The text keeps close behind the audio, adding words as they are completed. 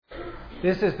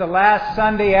This is the last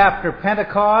Sunday after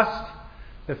Pentecost,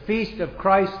 the Feast of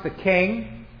Christ the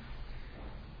King.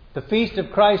 The Feast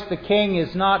of Christ the King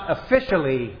is not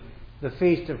officially the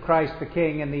Feast of Christ the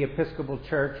King in the Episcopal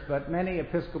Church, but many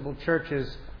Episcopal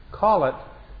churches call it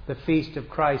the Feast of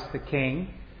Christ the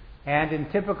King. And in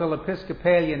typical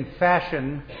Episcopalian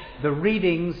fashion, the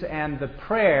readings and the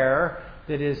prayer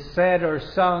that is said or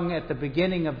sung at the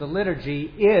beginning of the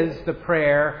liturgy is the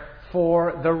prayer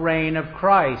for the reign of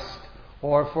Christ,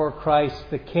 or for Christ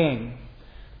the King.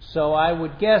 So I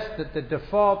would guess that the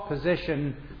default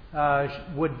position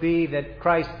would be that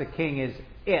Christ the King is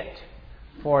it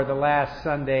for the last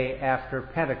Sunday after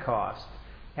Pentecost.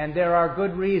 And there are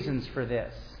good reasons for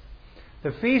this.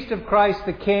 The Feast of Christ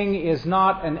the King is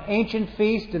not an ancient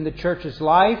feast in the Church's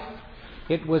life.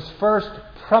 It was first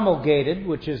promulgated,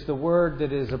 which is the word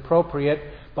that is appropriate,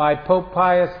 by Pope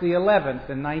Pius XI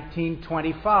in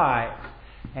 1925.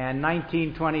 And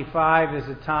 1925 is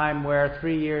a time where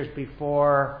 3 years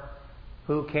before,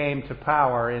 who came to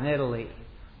power in Italy?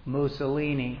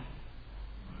 Mussolini.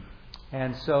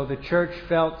 And so the Church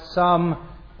felt some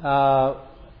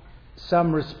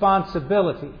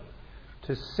responsibility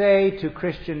to say to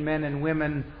Christian men and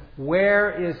women,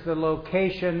 where is the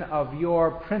location of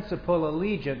your principal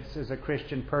allegiance as a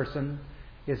Christian person?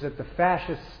 Is it the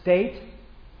fascist state,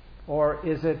 or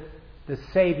is it the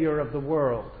Savior of the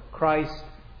world, Christ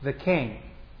the King?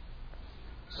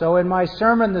 So in my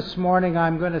sermon this morning,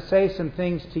 I'm going to say some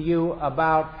things to you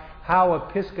about how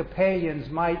Episcopalians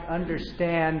might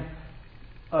understand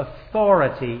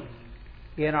authority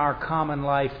in our common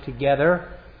life together.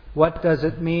 What does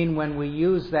it mean when we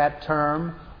use that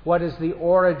term? What is the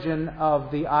origin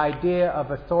of the idea of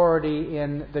authority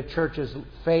in the Church's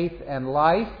faith and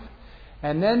life?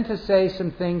 And then to say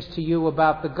some things to you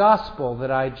about the gospel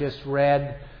that I just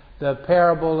read, the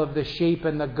parable of the sheep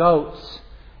and the goats,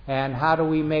 and how do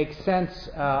we make sense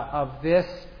of this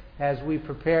as we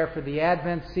prepare for the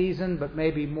Advent season, but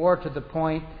maybe more to the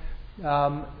point,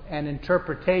 an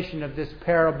interpretation of this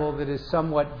parable that is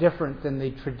somewhat different than the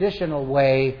traditional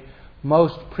way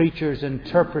most preachers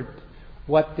interpret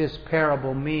what this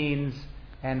parable means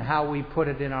and how we put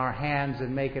it in our hands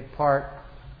and make it part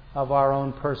of our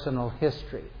own personal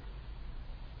history.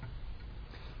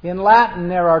 In Latin,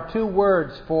 there are two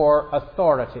words for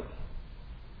authority.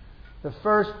 The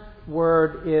first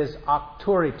word is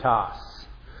auctoritas,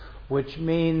 which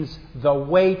means the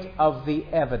weight of the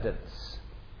evidence.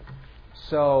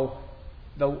 So,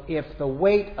 if the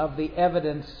weight of the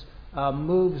evidence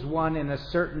moves one in a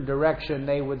certain direction,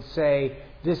 they would say,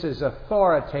 this is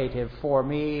authoritative for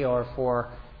me or for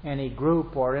any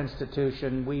group or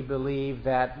institution. We believe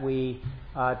that we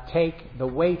take the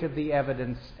weight of the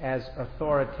evidence as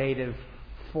authoritative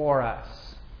for us.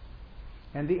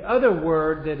 And the other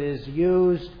word that is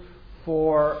used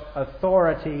for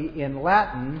authority in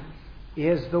Latin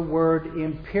is the word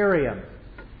imperium.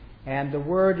 And the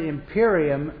word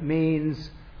imperium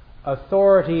means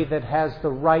authority that has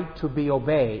the right to be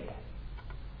obeyed.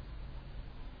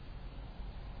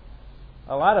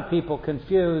 A lot of people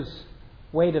confuse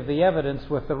weight of the evidence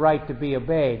with the right to be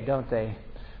obeyed, don't they?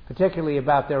 Particularly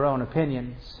about their own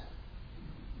opinions.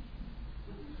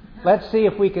 Let's see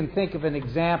if we can think of an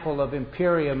example of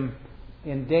imperium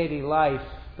in daily life,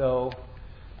 though.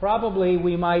 Probably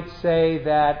we might say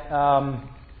that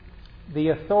the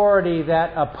authority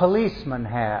that a policeman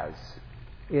has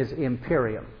is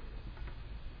imperium.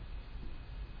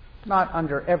 Not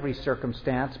under every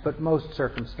circumstance, but most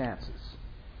circumstances.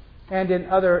 And in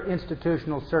other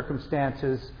institutional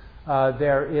circumstances,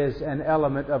 there is an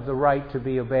element of the right to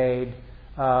be obeyed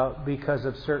because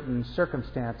of certain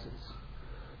circumstances.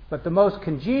 But the most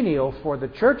congenial for the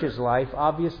Church's life,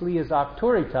 obviously, is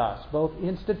auctoritas, both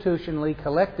institutionally,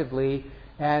 collectively,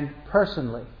 and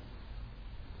personally.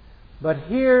 But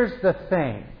here's the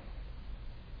thing.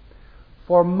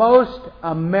 For most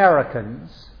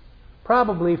Americans,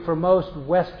 probably for most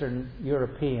Western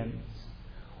Europeans,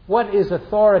 what is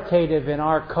authoritative in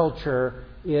our culture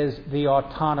is the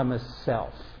autonomous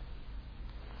self.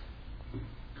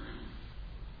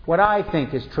 What I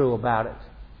think is true about it.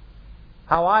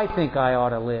 How I think I ought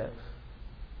to live.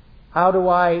 How do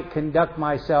I conduct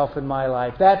myself in my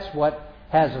life? That's what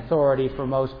has authority for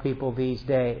most people these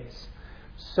days.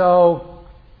 So,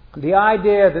 the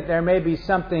idea that there may be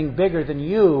something bigger than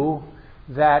you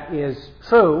that is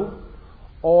true,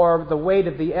 or the weight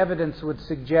of the evidence would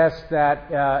suggest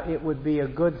that it would be a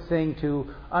good thing to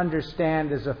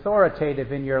understand as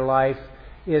authoritative in your life,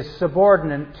 is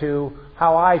subordinate to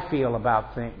how I feel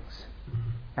about things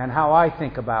and how I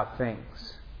think about things.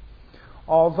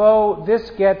 Although this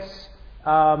gets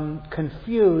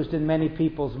confused in many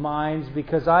people's minds,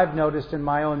 because I've noticed in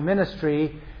my own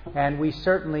ministry, and we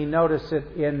certainly notice it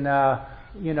in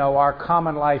our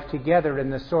common life together, in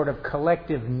the sort of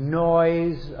collective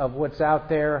noise of what's out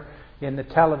there in the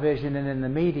television and in the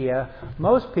media.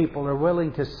 Most people are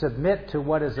willing to submit to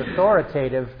what is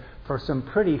authoritative for some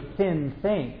pretty thin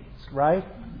things, right?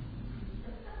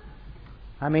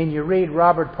 I mean, you read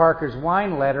Robert Parker's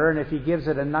wine letter, and if he gives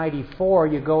it a 94,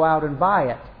 you go out and buy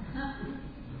it.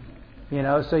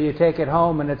 So you take it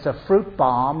home and it's a fruit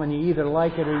bomb, and you either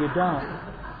like it or you don't.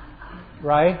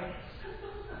 Right?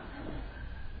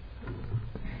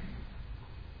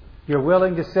 You're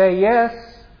willing to say yes.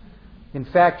 In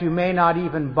fact, you may not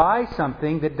even buy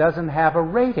something that doesn't have a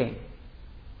rating.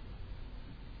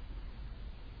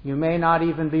 You may not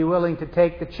even be willing to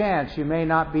take the chance. You may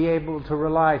not be able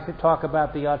to talk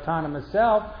about the autonomous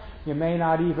self. You may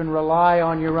not even rely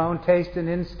on your own taste and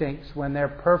instincts when they're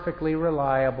perfectly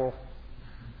reliable.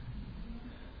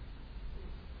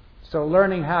 So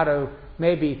learning how to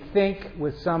maybe think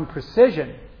with some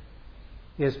precision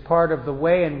is part of the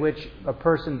way in which a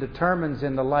person determines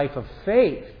in the life of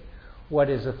faith what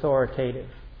is authoritative.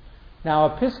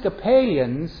 Now,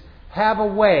 Episcopalians have a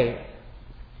way.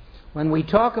 When we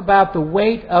talk about the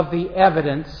weight of the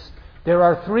evidence, there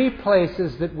are three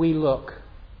places that we look: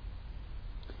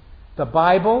 the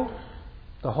Bible,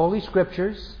 the Holy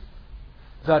Scriptures,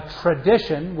 the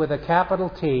tradition with a capital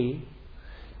T.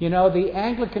 The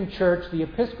Anglican Church, the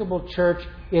Episcopal Church,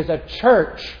 is a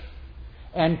church.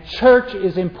 And church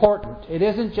is important. It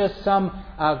isn't just some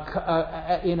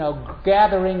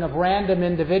gathering of random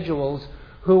individuals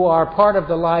who are part of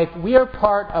the life. We are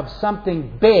part of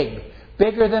something big,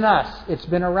 bigger than us. It's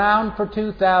been around for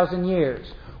 2,000 years.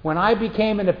 When I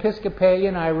became an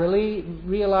Episcopalian, I really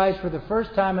realized for the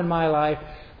first time in my life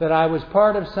that I was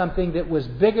part of something that was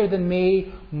bigger than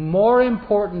me, more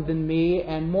important than me,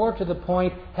 and more to the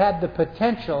point, had the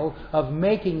potential of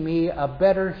making me a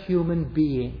better human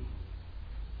being.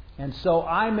 And so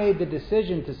I made the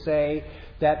decision to say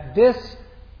that this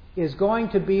is going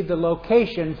to be the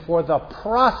location for the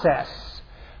process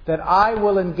that I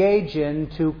will engage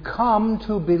in to come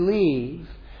to believe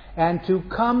and to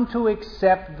come to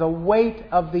accept the weight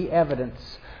of the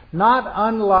evidence. Not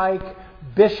unlike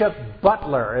Bishop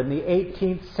Butler in the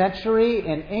 18th century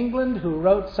in England, who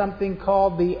wrote something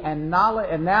called the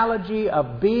Analogy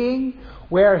of Being,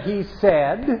 where he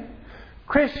said,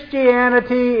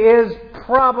 Christianity is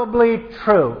probably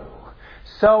true,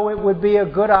 so it would be a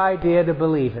good idea to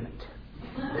believe in it.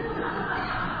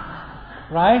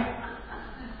 Right?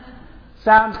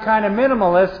 Sounds kind of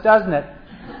minimalist, doesn't it?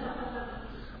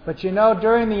 But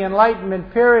during the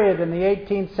Enlightenment period in the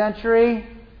 18th century,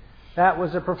 that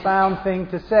was a profound thing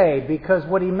to say, because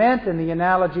what he meant in the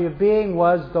Analogy of Being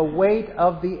was the weight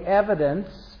of the evidence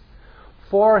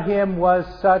for him was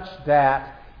such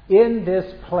that in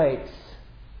this place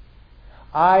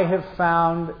I have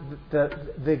found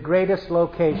the greatest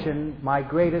location, my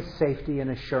greatest safety and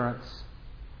assurance,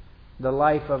 the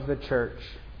life of the church.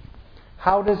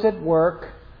 How does it work?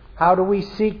 How do we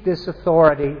seek this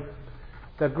authority?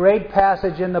 The great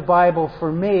passage in the Bible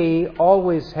for me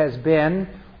always has been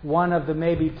one of the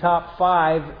maybe top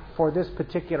 5 for this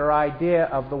particular idea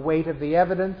of the weight of the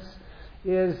evidence,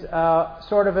 is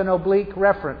sort of an oblique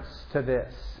reference to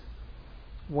this.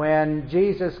 When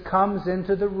Jesus comes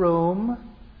into the room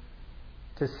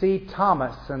to see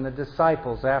Thomas and the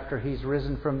disciples after he's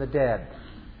risen from the dead,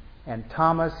 and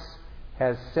Thomas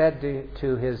has said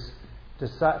to his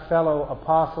fellow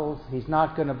apostles he's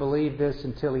not going to believe this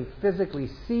until he physically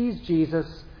sees Jesus,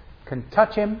 can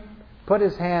touch him, put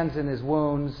his hands in his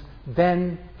wounds,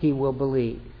 then he will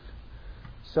believe.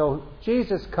 So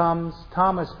Jesus comes,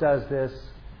 Thomas does this,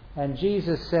 and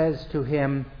Jesus says to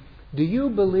him, "Do you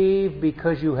believe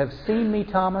because you have seen me,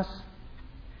 Thomas?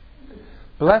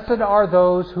 Blessed are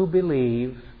those who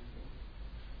believe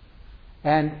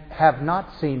and have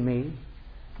not seen me."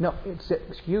 No,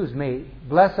 excuse me.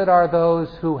 Blessed are those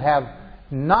who have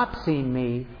not seen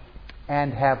me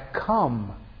and have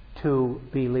come to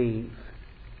believe.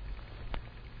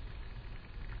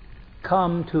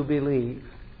 Come to believe.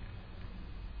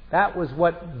 That was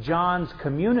what John's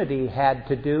community had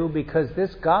to do, because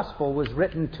this gospel was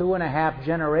written 2.5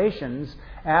 generations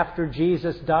after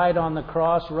Jesus died on the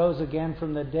cross, rose again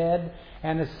from the dead,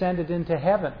 and ascended into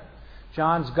heaven.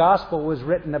 John's gospel was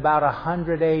written about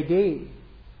 100 A.D.,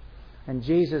 and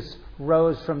Jesus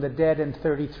rose from the dead in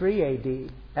 33 A.D.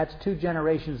 That's 2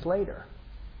 generations later.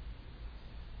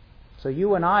 So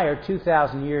you and I are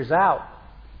 2,000 years out,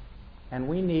 and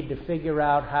we need to figure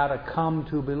out how to come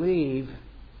to believe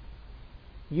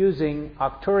using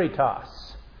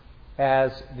auctoritas,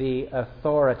 as the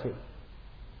authority.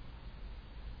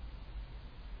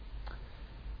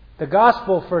 The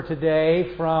gospel for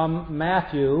today from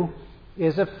Matthew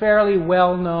is a fairly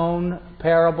well-known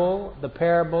parable, the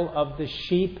parable of the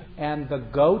sheep and the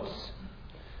goats.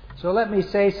 So let me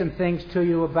say some things to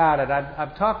you about it.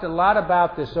 I've talked a lot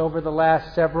about this over the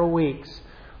last several weeks.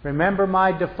 Remember,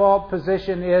 my default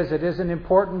position is it isn't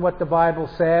important what the Bible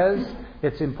says,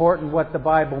 it's important what the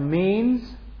Bible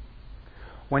means.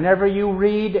 Whenever you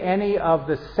read any of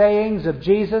the sayings of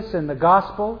Jesus in the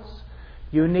Gospels,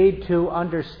 you need to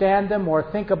understand them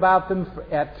or think about them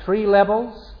at three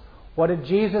levels. What did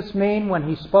Jesus mean when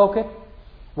He spoke it?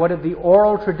 What did the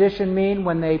oral tradition mean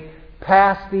when they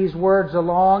passed these words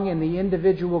along in the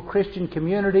individual Christian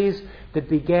communities that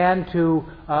began to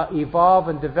evolve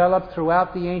and develop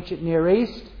throughout the ancient Near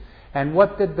East? And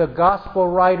what did the Gospel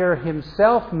writer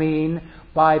himself mean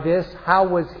by this? How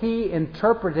was he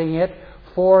interpreting it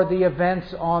for the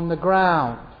events on the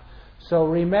ground? So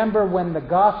remember, when the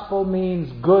Gospel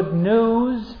means good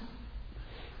news,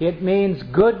 it means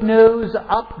good news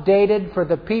updated for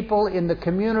the people in the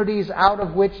communities out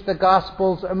of which the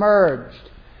Gospels emerged.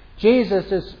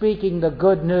 Jesus is speaking the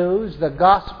good news, the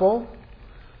Gospel,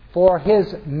 for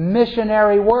His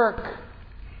missionary work.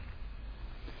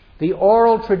 The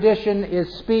oral tradition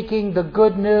is speaking the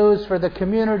good news for the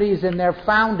communities in their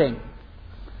founding.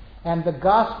 And the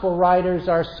Gospel writers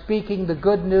are speaking the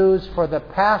good news for the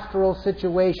pastoral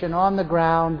situation on the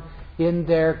ground in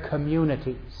their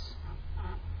communities.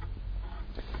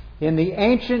 In the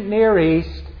ancient Near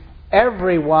East,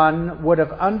 everyone would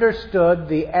have understood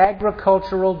the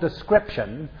agricultural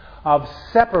description of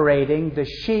separating the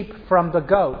sheep from the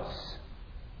goats.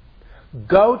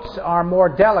 Goats are more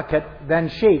delicate than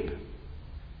sheep.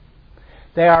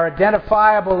 They are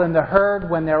identifiable in the herd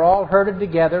when they're all herded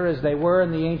together, as they were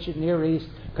in the ancient Near East,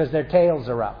 because their tails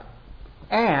are up.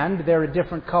 And they're a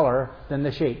different color than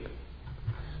the sheep.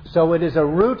 So it is a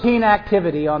routine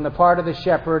activity on the part of the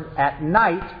shepherd at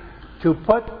night to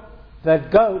put the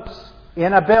goats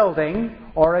in a building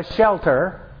or a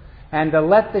shelter and to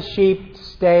let the sheep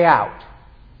stay out.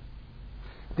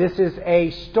 This is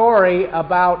a story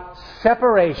about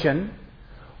separation,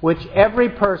 which every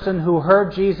person who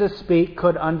heard Jesus speak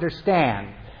could understand.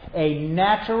 A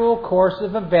natural course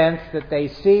of events that they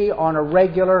see on a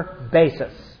regular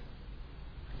basis.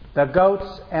 The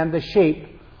goats and the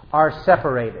sheep are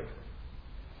separated.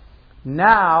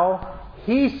 Now,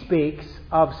 He speaks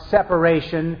of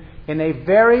separation in a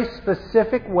very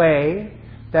specific way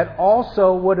that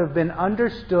also would have been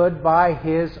understood by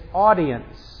His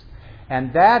audience.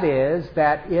 And that is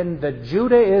that in the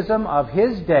Judaism of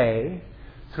His day,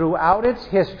 throughout its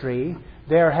history,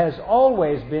 there has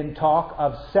always been talk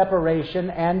of separation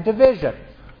and division.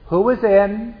 Who is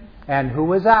in and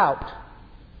who is out.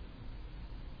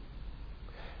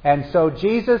 And so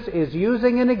Jesus is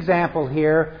using an example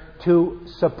here to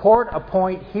support a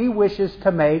point He wishes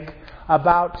to make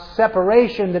about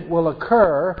separation that will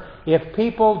occur if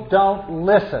people don't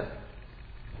listen.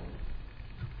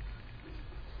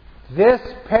 This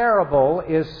parable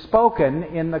is spoken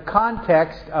in the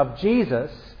context of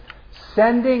Jesus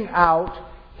sending out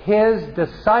His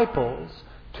disciples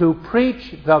to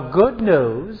preach the good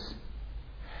news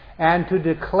and to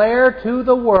declare to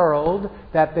the world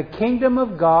that the kingdom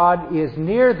of God is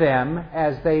near them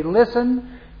as they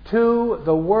listen to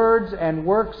the words and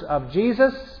works of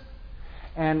Jesus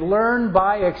and learn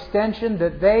by extension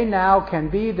that they now can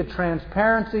be the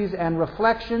transparencies and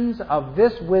reflections of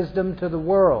this wisdom to the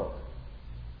world.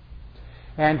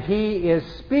 And He is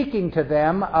speaking to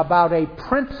them about a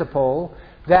principle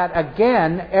that,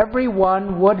 again,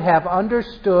 everyone would have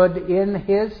understood in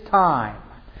His time.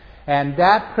 And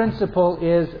that principle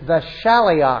is the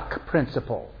Shaliach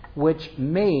principle, which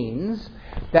means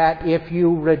that if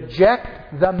you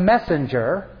reject the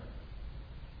messenger,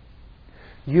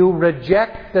 you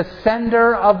reject the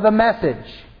sender of the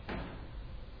message.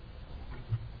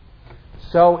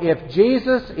 So if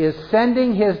Jesus is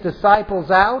sending His disciples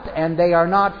out and they are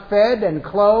not fed and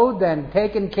clothed and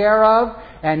taken care of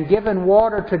and given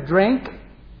water to drink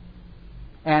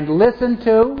and listened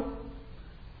to,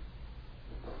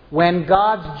 when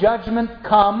God's judgment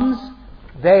comes,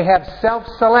 they have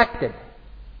self-selected.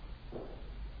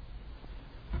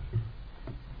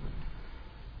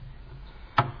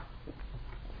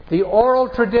 The oral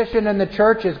tradition in the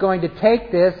church is going to take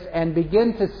this and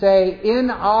begin to say, in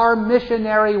our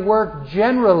missionary work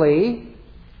generally,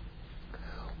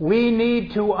 we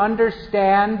need to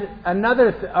understand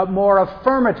a more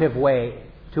affirmative way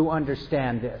to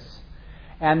understand this.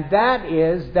 And that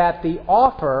is that the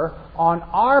offer on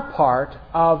our part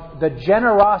of the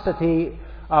generosity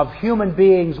of human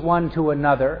beings one to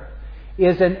another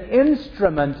is an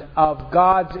instrument of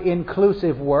God's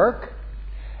inclusive work,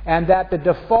 and that the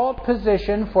default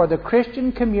position for the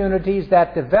Christian communities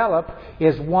that develop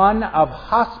is one of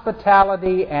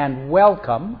hospitality and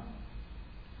welcome.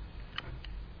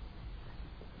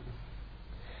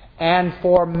 And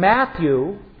for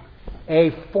Matthew,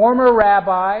 a former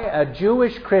rabbi, a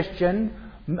Jewish Christian,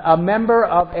 a member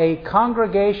of a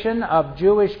congregation of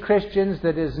Jewish Christians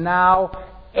that is now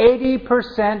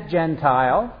 80%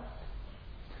 Gentile,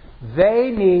 they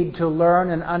need to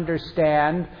learn and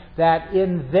understand that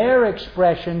in their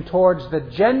expression towards the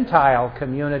Gentile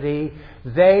community,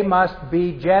 they must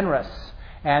be generous,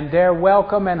 and their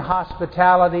welcome and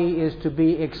hospitality is to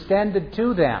be extended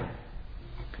to them.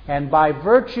 And by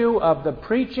virtue of the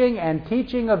preaching and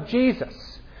teaching of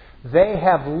Jesus, they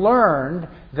have learned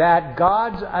that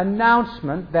God's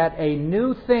announcement that a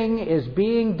new thing is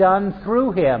being done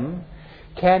through Him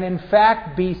can in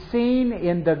fact be seen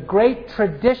in the great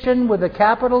tradition with a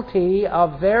capital T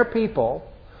of their people,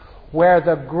 where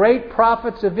the great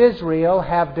prophets of Israel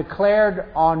have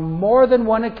declared on more than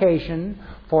one occasion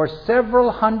for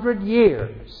several hundred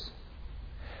years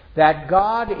that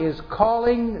God is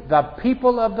calling the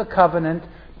people of the covenant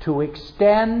to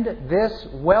extend this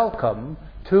welcome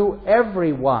to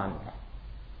everyone.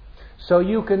 So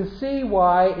you can see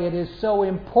why it is so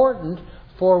important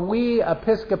for we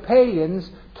Episcopalians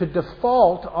to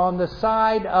default on the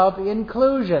side of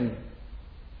inclusion.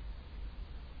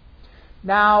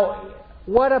 Now,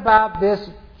 what about this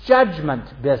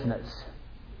judgment business?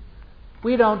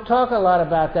 We don't talk a lot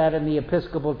about that in the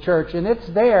Episcopal Church, and it's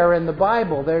there in the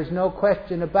Bible. There's no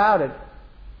question about it.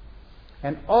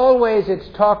 And always it's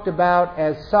talked about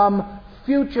as some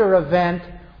future event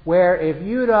where if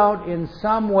you don't in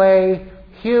some way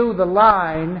hew the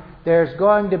line, there's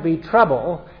going to be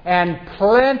trouble, and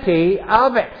plenty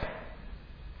of it.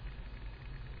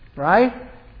 Right?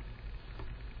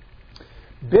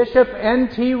 Bishop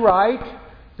N.T. Wright,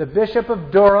 the Bishop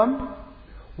of Durham,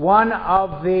 one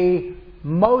of the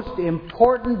most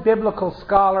important biblical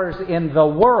scholars in the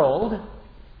world,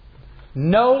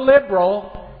 no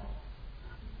liberal,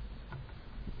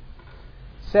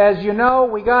 says,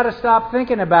 we got to stop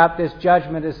thinking about this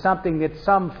judgment as something that's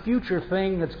some future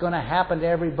thing that's going to happen to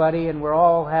everybody and we'll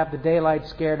all have the daylight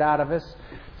scared out of us.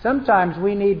 Sometimes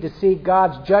we need to see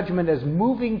God's judgment as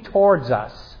moving towards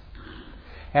us.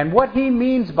 And what he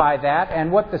means by that,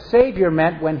 and what the Savior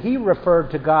meant when he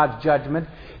referred to God's judgment,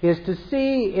 is to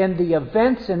see in the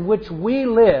events in which we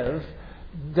live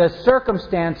the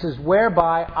circumstances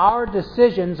whereby our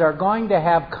decisions are going to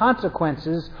have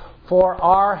consequences for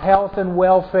our health and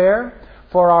welfare,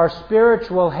 for our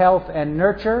spiritual health and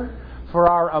nurture, for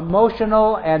our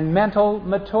emotional and mental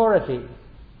maturity.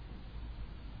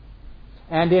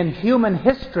 And in human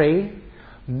history,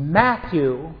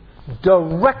 Matthew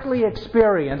directly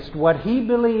experienced what he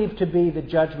believed to be the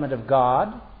judgment of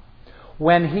God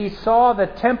when he saw the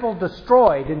temple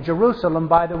destroyed in Jerusalem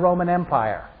by the Roman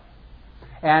Empire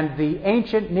and the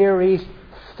ancient Near East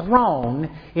thrown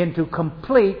into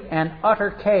complete and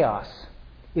utter chaos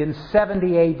in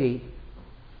 70 A.D.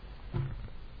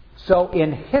 So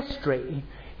in history,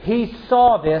 he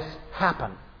saw this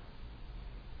happen.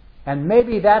 And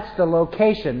maybe that's the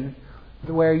location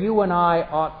where you and I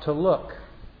ought to look.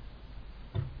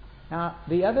 Now,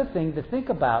 the other thing to think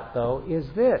about, though, is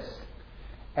this.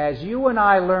 As you and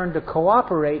I learn to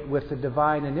cooperate with the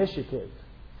divine initiative,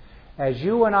 as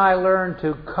you and I learn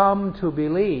to come to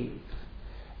believe,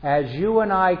 as you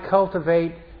and I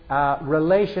cultivate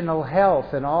relational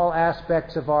health in all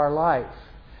aspects of our life,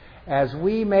 as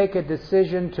we make a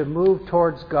decision to move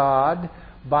towards God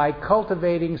by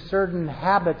cultivating certain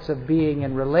habits of being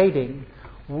and relating,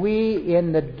 we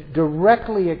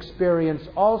directly experience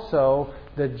also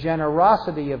the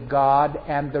generosity of God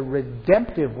and the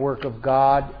redemptive work of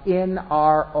God in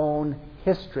our own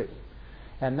history.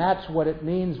 And that's what it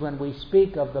means when we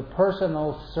speak of the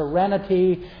personal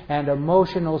serenity and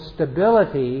emotional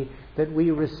stability that we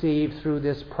receive through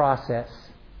this process.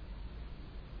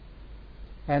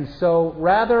 And so,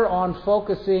 rather on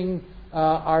focusing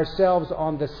ourselves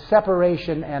on the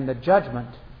separation and the judgment,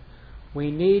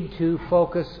 we need to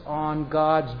focus on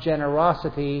God's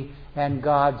generosity and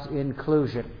God's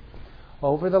inclusion.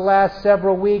 Over the last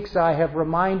several weeks, I have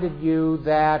reminded you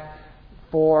that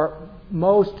for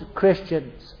most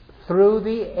Christians, through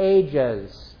the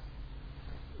ages,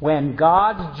 when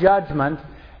God's judgment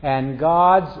and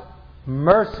God's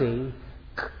mercy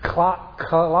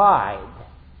collide,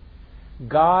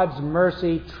 God's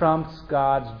mercy trumps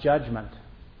God's judgment.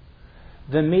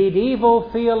 The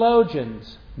medieval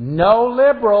theologians, no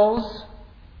liberals,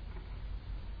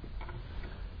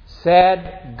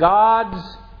 said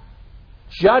God's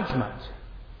judgment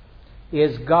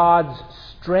is God's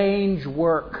strange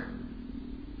work,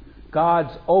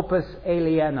 God's opus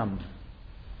alienum.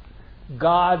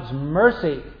 God's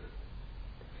mercy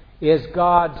is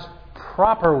God's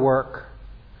proper work,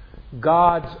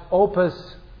 God's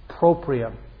opus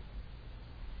proprium.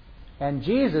 And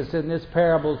Jesus in this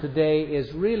parable today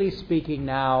is really speaking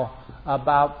now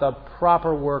about the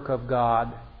proper work of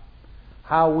God,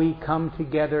 how we come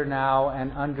together now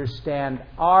and understand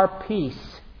our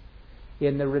piece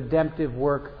in the redemptive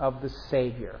work of the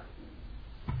Savior.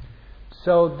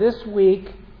 So this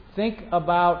week, think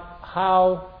about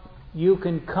how you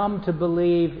can come to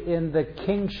believe in the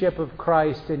kingship of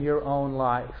Christ in your own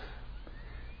life.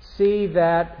 See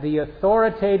that the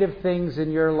authoritative things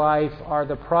in your life are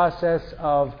the process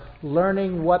of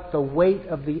learning what the weight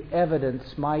of the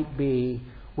evidence might be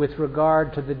with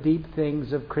regard to the deep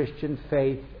things of Christian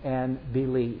faith and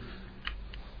belief.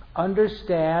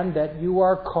 Understand that you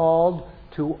are called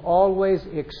to always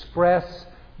express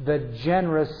the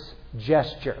generous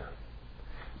gesture,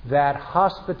 that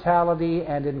hospitality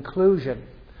and inclusion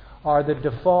are the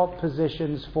default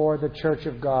positions for the Church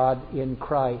of God in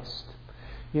Christ.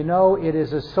 You know, it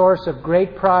is a source of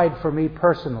great pride for me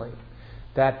personally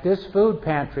that this food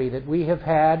pantry that we have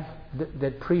had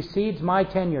that precedes my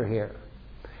tenure here,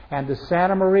 and the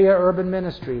Santa Maria Urban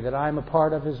Ministry that I'm a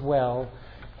part of as well,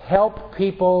 help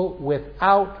people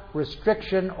without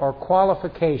restriction or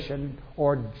qualification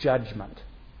or judgment.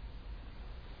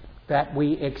 That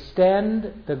we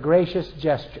extend the gracious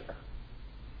gesture.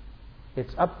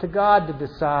 It's up to God to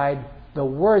decide the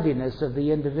worthiness of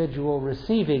the individual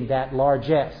receiving that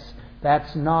largesse.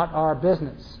 That's not our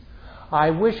business. I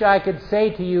wish I could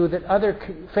say to you that other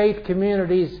faith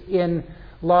communities in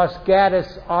Los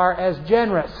Gatos are as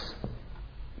generous.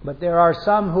 But there are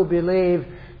some who believe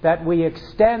that we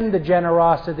extend the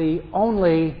generosity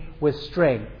only with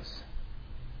strings.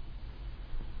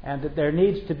 And that there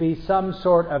needs to be some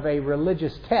sort of a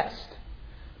religious test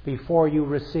before you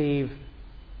receive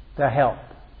the help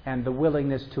and the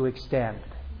willingness to extend.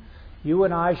 You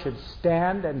and I should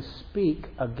stand and speak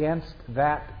against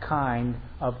that kind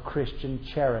of Christian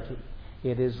charity.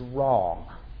 It is wrong.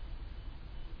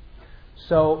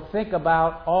 So think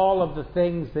about all of the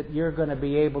things that you're going to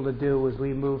be able to do as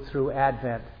we move through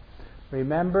Advent.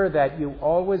 Remember that you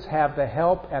always have the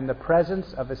help and the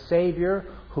presence of a Savior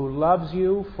who loves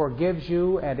you, forgives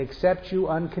you, and accepts you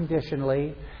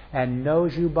unconditionally, and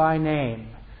knows you by name.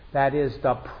 That is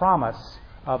the promise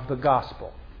of the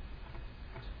gospel.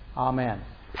 Amen.